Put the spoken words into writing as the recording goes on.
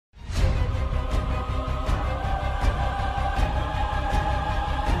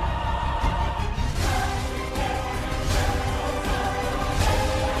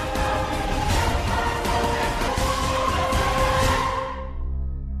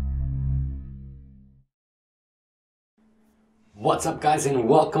What's up guys, and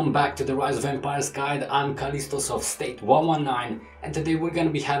welcome back to the Rise of Empires guide. I'm Kalistos of State 119, and today we're going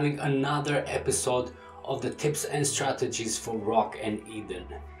to be having another episode of the tips and strategies for RoC and Eden.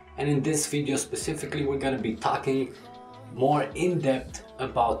 And in this video specifically we're going to be talking more in depth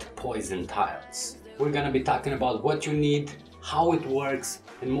about poison tiles. We're going to be talking about what you need, how it works,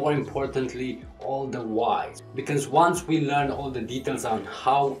 and more importantly all the whys. Because once we learn all the details on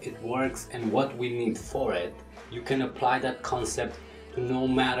how it works and what we need for it, you can apply that concept to no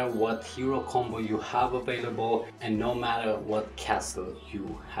matter what hero combo you have available and no matter what castle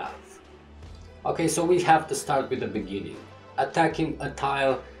you have. Okay, so we have to start with the beginning. Attacking a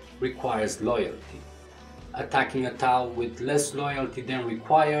tile requires loyalty. Attacking a tile with less loyalty than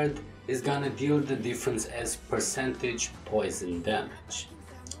required is gonna deal the difference as percentage poison damage.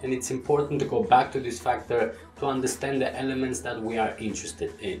 And it's important to go back to this factor to understand the elements that we are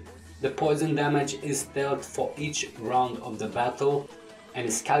interested in. The poison damage is dealt for each round of the battle and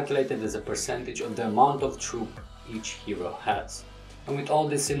is calculated as a percentage of the amount of troop each hero has. And with all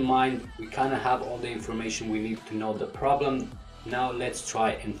this in mind, we kind of have all the information we need to know the problem. Now let's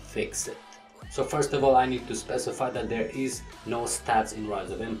try and fix it. So first of all, I need to specify that there is no stats in Rise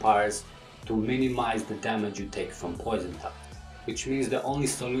of Empires to minimize the damage you take from poison tiles, which means the only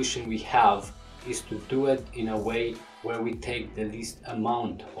solution we have is to do it in a way where we take the least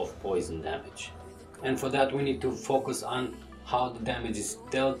amount of poison damage. And for that we need to focus on how the damage is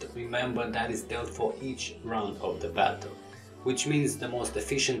dealt. Remember, that is dealt for each round of the battle, which means the most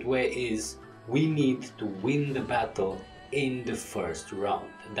efficient way is we need to win the battle in the first round.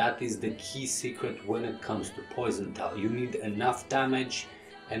 That is the key secret when it comes to poison tile. You need enough damage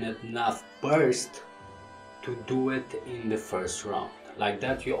and enough burst to do it in the first round. Like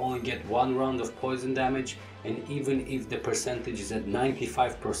that you only get one round of poison damage, and even if the percentage is at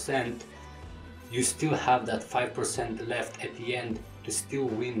 95%, you still have that 5% left at the end to still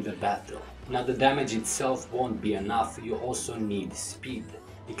win the battle. Now the damage itself won't be enough, you also need speed,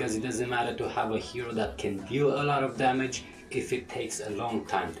 because it doesn't matter to have a hero that can deal a lot of damage if it takes a long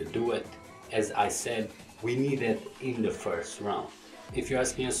time to do it. As I said, we need it in the first round. If you're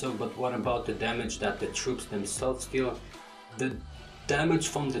asking yourself, but what about the damage that the troops themselves deal? The damage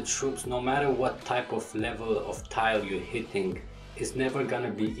from the troops, no matter what type of level of tile you're hitting, is never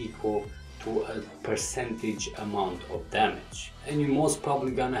gonna be equal to a percentage amount of damage. And you're most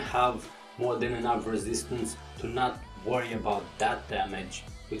probably gonna have more than enough resistance to not worry about that damage,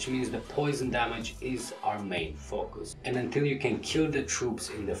 which means the poison damage is our main focus. And until you can kill the troops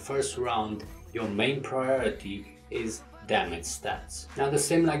in the first round, your main priority is damage stats. Now the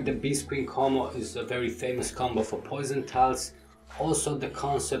same like the Beast Queen combo is a very famous combo for poison tiles, also the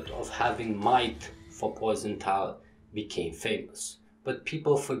concept of having might for poison tile became famous. But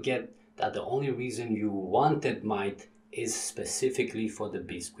people forget that the only reason you wanted might is specifically for the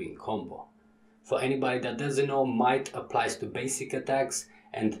Beast Queen combo. For anybody that doesn't know, might applies to basic attacks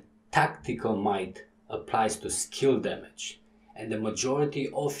and tactical might applies to skill damage. And the majority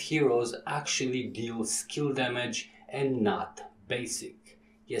of heroes actually deal skill damage and not basic.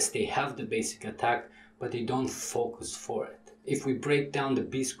 Yes, they have the basic attack, but they don't focus for it. If we break down the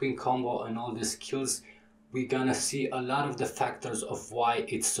Beast Queen combo and all the skills, we're gonna see a lot of the factors of why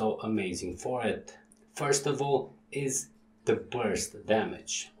it's so amazing for it. First of all is the burst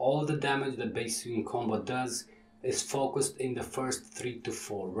damage. All the damage the Beast Queen combo does is focused in the first 3 to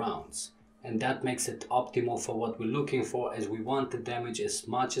 4 rounds. And that makes it optimal for what we're looking for, as we want the damage as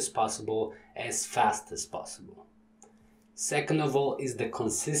much as possible, as fast as possible. Second of all is the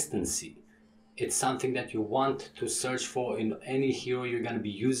consistency. It's something that you want to search for in any hero you're going to be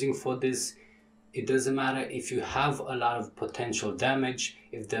using for this. It doesn't matter if you have a lot of potential damage,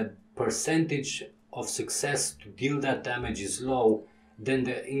 if the percentage of success to deal that damage is low, then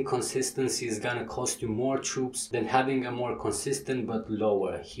the inconsistency is going to cost you more troops than having a more consistent but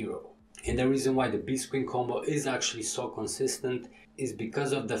lower hero. And the reason why the Beast Queen combo is actually so consistent is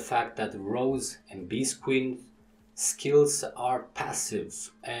because of the fact that Rose and Beast Queen skills are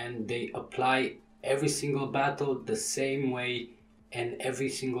passive and they apply every single battle the same way, and every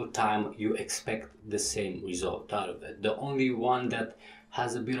single time you expect the same result out of it. The only one that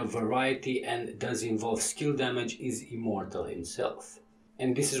has a bit of variety and does involve skill damage is Immortal himself.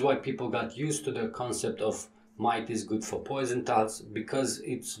 And this is why people got used to the concept of might is good for poison tiles, because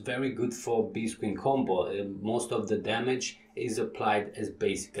it's very good for Beast Queen combo. Most of the damage is applied as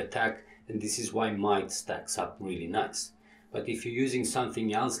basic attack, and this is why might stacks up really nice. But if you're using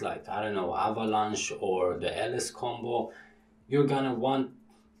something else like, I don't know, Avalanche or the LS combo, you're gonna want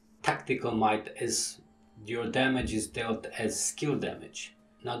tactical might as your damage is dealt as skill damage.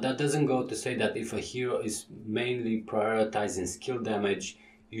 Now that doesn't go to say that if a hero is mainly prioritizing skill damage,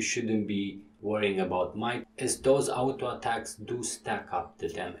 you shouldn't be worrying about might, as those auto attacks do stack up the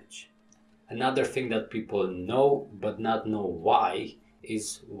damage. Another thing that people know but not know why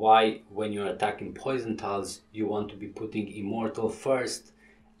is why when you're attacking poison tiles you want to be putting Immortal first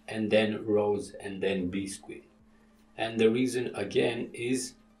and then Rose and then Beast Queen. And the reason again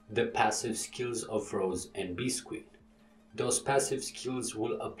is the passive skills of Rose and Beast Queen. Those passive skills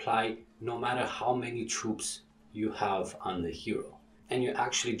will apply no matter how many troops you have on the hero. And you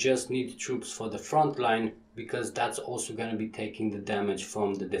actually just need troops for the front line because that's also going to be taking the damage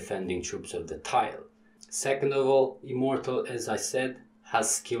from the defending troops of the tile. Second of all, Immortal, as I said,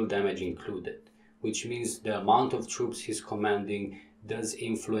 has skill damage included, which means the amount of troops he's commanding does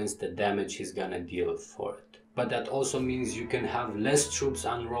influence the damage he's going to deal for it. But that also means you can have less troops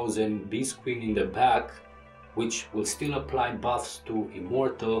on Rose and Beast Queen in the back, which will still apply buffs to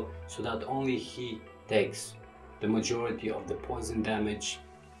Immortal so that only he takes the majority of the poison damage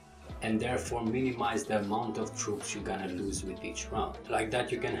and therefore minimize the amount of troops you're gonna lose with each round. Like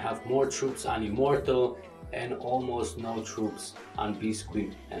that you can have more troops on Immortal and almost no troops on Beast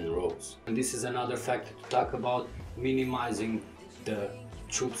Queen and Rose. And this is another factor to talk about, minimizing the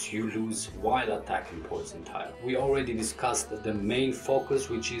troops you lose while attacking poison tile. We already discussed the main focus,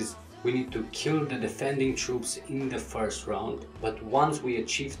 which is we need to kill the defending troops in the first round, but once we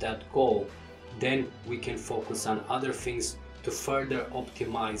achieve that goal, then we can focus on other things to further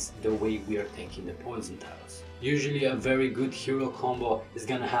optimize the way we are taking the poison tiles. Usually a very good hero combo is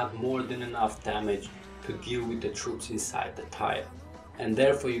gonna have more than enough damage to deal with the troops inside the tile. And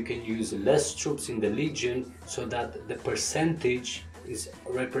therefore you can use less troops in the Legion so that the percentage is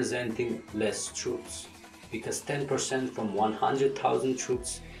representing less troops. Because 10% from 100,000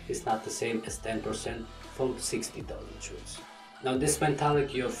 troops is not the same as 10% from 60,000 troops. Now this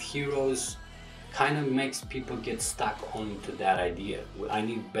mentality of heroes kind of makes people get stuck only to that idea. I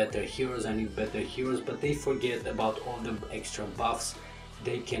need better heroes, but they forget about all the extra buffs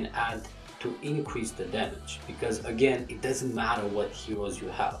they can add to increase the damage. Because again, it doesn't matter what heroes you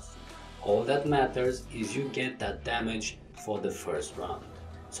have. All that matters is you get that damage for the first round.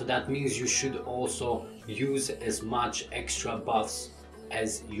 So that means you should also use as much extra buffs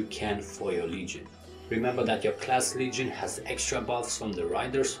as you can for your Legion. Remember that your class Legion has extra buffs from the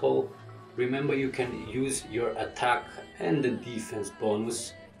Rider's Hole. Remember you can use your attack and the defense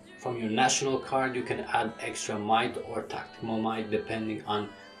bonus. From your national card you can add extra might or tactical might depending on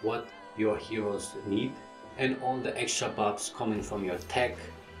what your heroes need. And all the extra buffs coming from your tech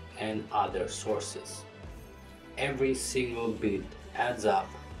and other sources. Every single bit adds up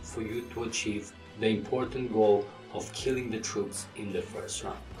for you to achieve the important goal of killing the troops in the first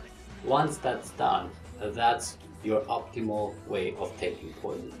round. Once that's done, that's your optimal way of taking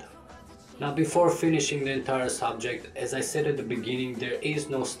poison tile. Now before finishing the entire subject, as I said at the beginning, there is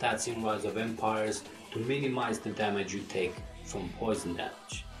no stats in Rise of Empires to minimize the damage you take from poison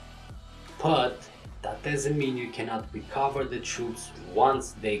damage. But that doesn't mean you cannot recover the troops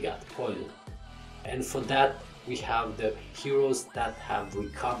once they got poisoned. And for that we have the heroes that have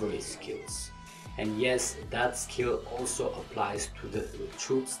recovery skills. And yes, that skill also applies to the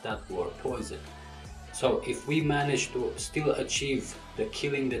troops that were poisoned. So if we manage to still achieve the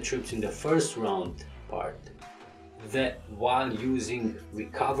killing the troops in the first round part, that while using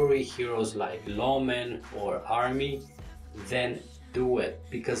recovery heroes like Lawmen or Army, then do it.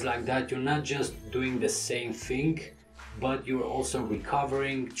 Because like that you're not just doing the same thing, but you're also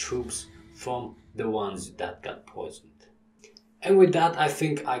recovering troops from the ones that got poisoned. And with that, I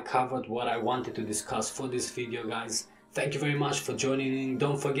think I covered what I wanted to discuss for this video, guys. Thank you very much for joining in.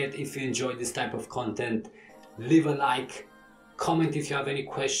 Don't forget, if you enjoyed this type of content, leave a like, comment if you have any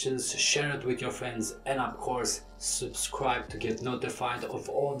questions, share it with your friends, and of course, subscribe to get notified of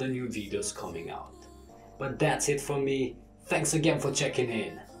all the new videos coming out. But that's it for me. Thanks again for checking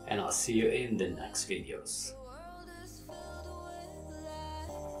in, and I'll see you in the next videos.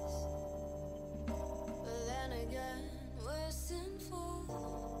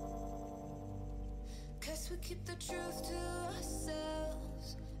 We keep the truth to